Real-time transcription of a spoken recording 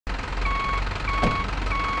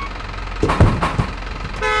So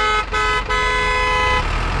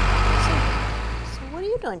what are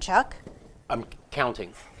you doing, Chuck? I'm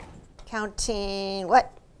counting. Counting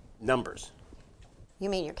what? Numbers. You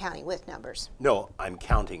mean you're counting with numbers? No, I'm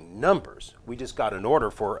counting numbers. We just got an order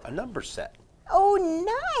for a number set. Oh,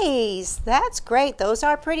 nice. That's great. Those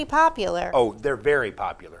are pretty popular. Oh, they're very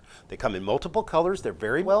popular. They come in multiple colors. They're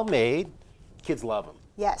very well made. Kids love them.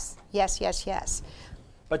 Yes, yes, yes, yes.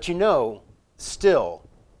 But you know, still,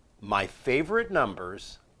 my favorite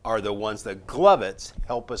numbers are the ones that GluvIts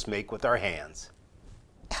help us make with our hands.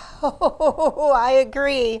 Oh, I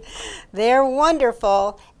agree. They're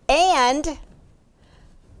wonderful. And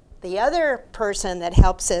the other person that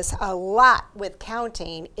helps us a lot with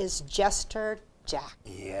counting is Jester Jack.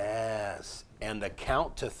 Yes, and the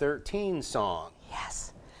Count to 13 song.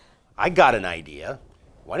 Yes. I got an idea.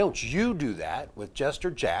 Why don't you do that with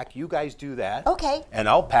Jester Jack? You guys do that. Okay. And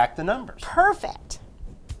I'll pack the numbers. Perfect.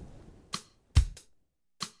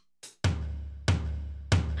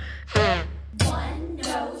 One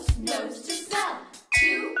nose to smell.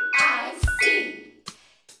 Two eyes see.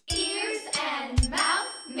 Ears and mouth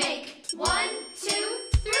make 1, 2,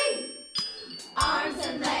 3. Arms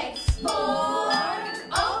and legs 4,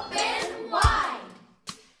 open wide.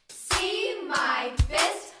 See my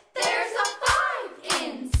fist, there's a 5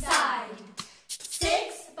 inside.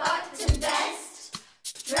 6 button vest,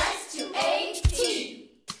 dress to a T.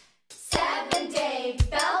 7-day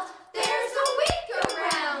belt, there's a wig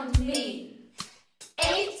around me.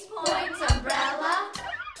 8-point umbrella,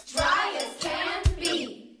 dry as can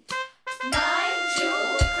be. 9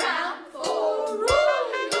 jewel crown for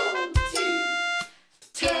royalty.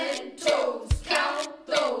 10 toes, count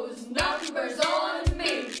those numbers on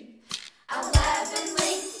me. 11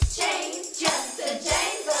 links chain, just a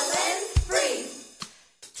jangling free.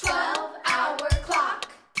 12-hour clock,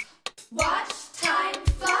 watch time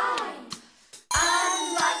fly.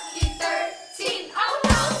 Unlucky 13, oh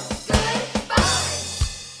no, goodbye.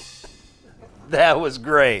 That was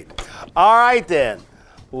great. All right then,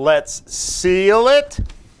 let's seal it,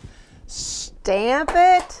 Stamp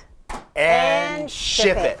it. and And ship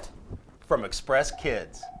ship it it. from Express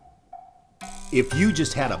Kidz. If you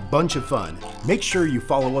just had a bunch of fun, make sure you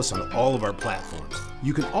follow us on all of our platforms.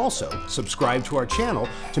 You can also subscribe to our channel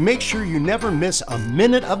to make sure you never miss a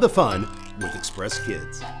minute of the fun with Express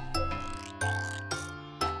Kidz.